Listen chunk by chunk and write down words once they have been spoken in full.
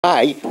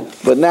Hi,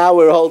 but now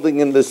we're holding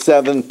in the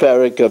seventh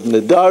parak of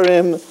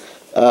Nedarim,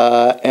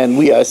 and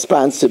we are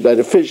sponsored by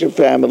the Fisher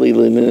family,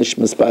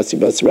 Nishma Basi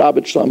Bas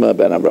Rabbi Shlomo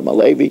ben Avram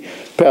Alevi,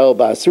 Perel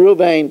Bas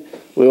Ruvain.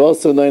 We're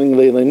also learning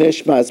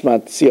Nishmas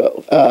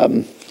Matzio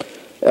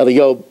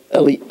Eliob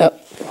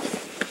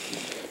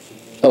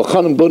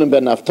Elchanan Bunim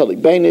ben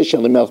Naftali Benish,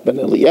 Elimelech ben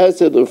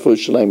Eliezer, L'Rufu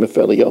Shalem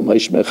for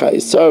Yomis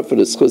Chayesar, for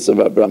the schus of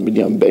Avram ben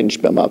Yom ben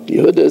Shbemak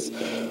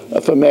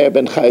Yehudis, for Meir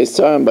ben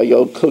Chayesar, and by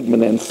Yod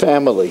Klugman and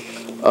family.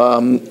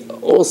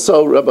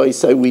 Also, Rabbi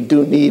say we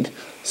do need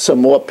some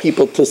more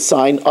people to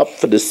sign up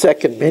for the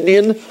second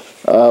minyan.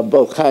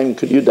 Both Chaim,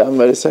 could you down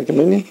by the second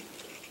minyan?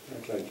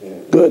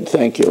 Good,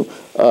 thank you.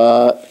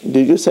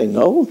 Did you say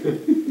no?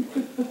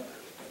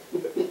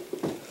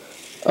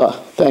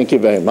 Thank you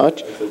very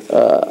much.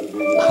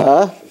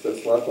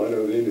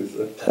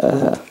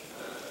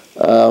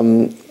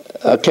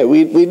 Okay,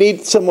 we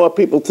need some more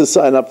people to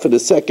sign up for the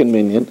second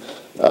minyan.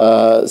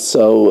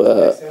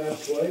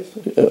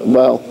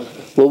 Well,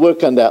 we'll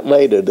work on that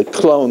later, the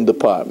clone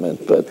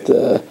department.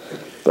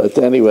 But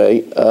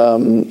anyway,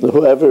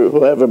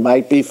 whoever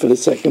might be for the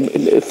second,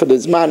 for the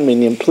Zman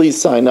Minyan,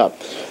 please sign up.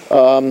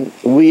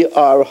 We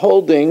are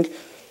holding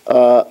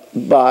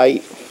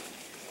by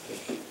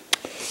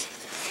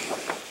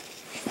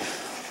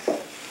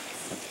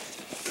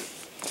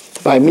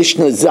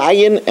Mishna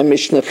Zayin and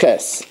Mishna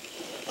Ches.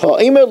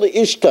 Ha'omer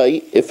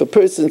le'ishtay, if a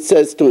person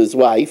says to his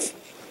wife,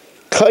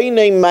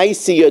 Kainei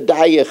maisi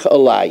yodayich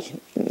alai.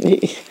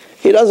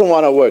 He doesn't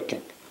want her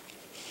working.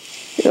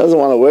 He doesn't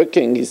want her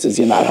working. He says,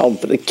 you're not home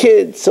for the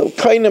kids. So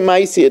Kainei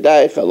maisi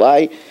yodayich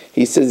alai.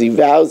 He says he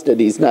vows that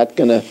he's not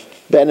going to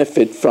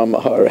benefit from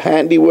her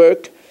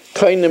handiwork.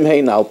 Kainim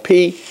hein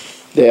alpi.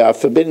 They are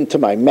forbidden to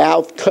my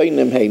mouth.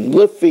 Kainim hein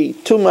lifi,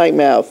 to my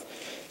mouth.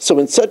 So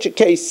in such a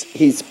case,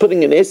 he's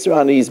putting an isra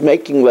on, he's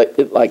making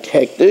it like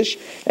hektish,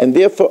 and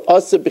therefore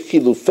asa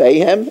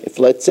b'chilufeihem. If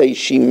let's say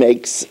she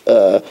makes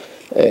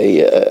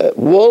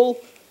wool,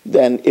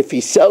 then if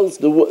he sells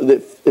the wool,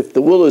 if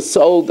the wool is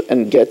sold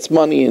and gets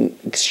money in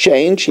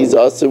exchange, he's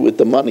also with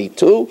the money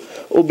too.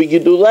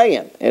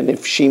 Ubigiduleim, and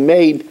if she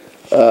made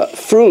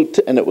fruit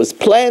and it was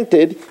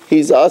planted,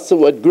 he's also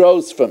what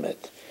grows from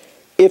it.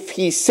 If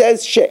he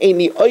says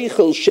she'eni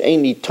oichel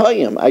she'eni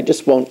toyim, I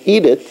just won't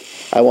eat it,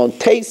 I won't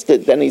taste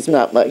it, then he's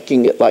not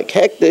making it like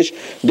hektish,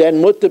 then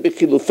mutter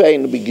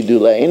b'chilufein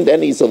b'gidulein,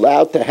 then he's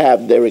allowed to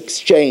have their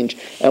exchange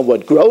and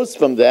what grows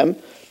from them,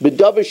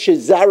 b'davar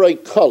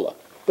shezaroi kola.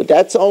 But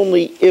that's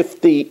only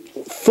if the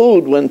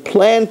food, when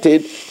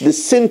planted,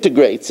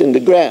 disintegrates in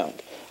the ground.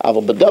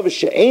 Aval b'davar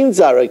she'ein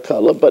zaroi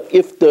kola, but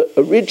if the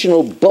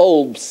original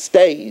bulb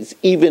stays,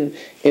 even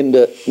in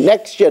the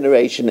next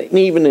generation, and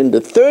even in the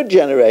third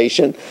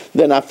generation,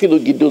 then afilu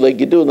gidule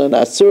gidule and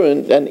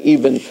asurin, then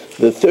even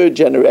the third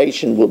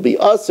generation will be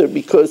asur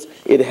because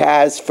it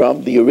has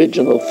from the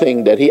original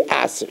thing that he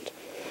asured.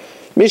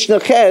 Mishna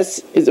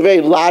Ches is a very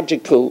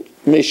logical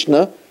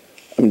Mishnah.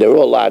 I mean, they're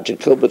all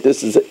logical, but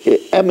this is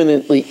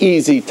eminently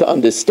easy to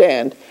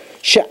understand.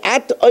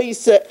 Sha'at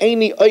oisa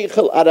eini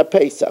oichel ara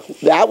Pesach.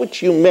 That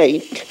which you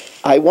make,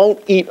 I won't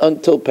eat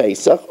until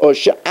Pesach. Or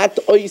sha'at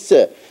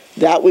oisa,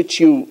 that which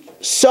you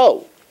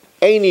sew,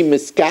 eini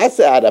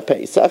miskasa ara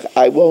Pesach.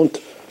 I won't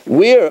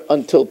wear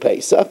until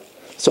Pesach.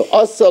 So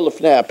asa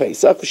lefnei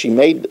Pesach. She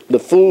made the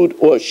food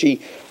or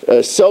she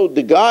sewed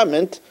the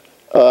garment.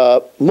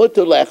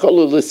 Mutar lechol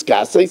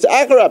uliskasa is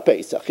achara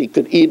Pesach. He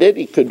could eat it.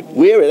 He could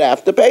wear it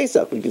after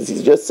Pesach because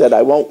he just said,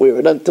 I won't wear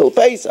it until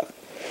Pesach.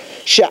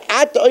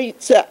 Sha'at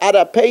oitze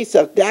ara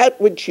Pesach, that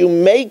which you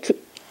make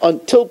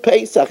until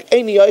Pesach,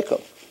 eini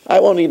oichel, I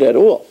won't eat at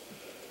all.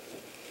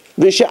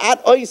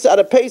 V'sha'at oitze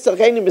ara Pesach,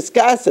 eini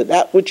miskasa,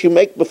 that which you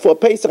make before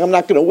Pesach, I'm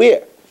not going to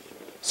wear.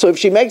 So if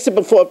she makes it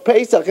before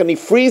Pesach and he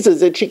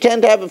freezes it, she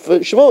can't have it for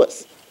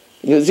Shavuos.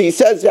 Because he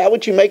says, that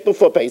which you make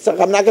before Pesach,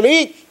 I'm not going to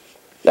eat.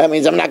 That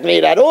means I'm not going to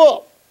eat at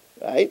all.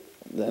 Right?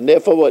 And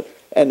therefore what?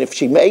 And if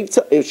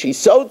she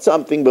sewed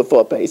something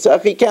before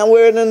Pesach, he can't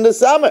wear it in the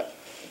summer.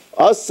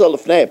 Also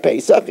lefnei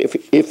Pesach,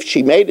 if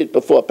she made it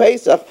before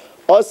Pesach,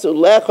 also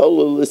lechol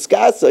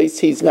uliskasais,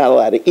 he's not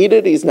allowed to eat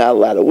it, he's not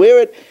allowed to wear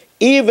it,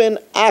 even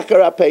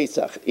achara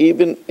Pesach,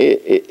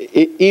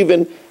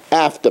 even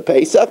after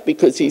Pesach,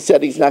 because he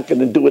said he's not going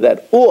to do it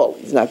at all.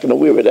 He's not going to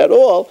wear it at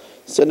all,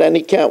 so then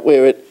he can't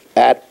wear it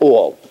at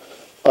all.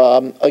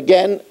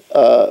 Again,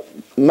 Daf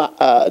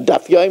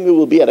Yomi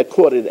will be at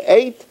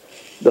 7:45.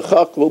 The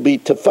chak will be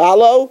to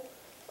follow.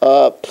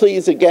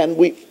 Please, again,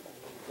 we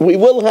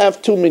will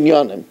have 2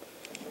 minyanim.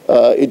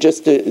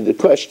 The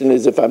question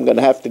is if I'm going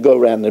to have to go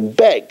around and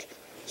beg.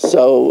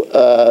 So,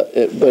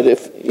 but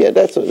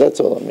that's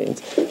all it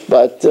means.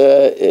 But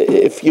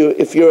if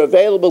you're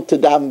available to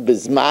dam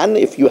bizman,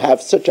 if you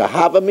have such a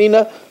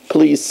havamina,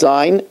 please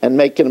sign and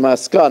make it a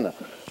maskana.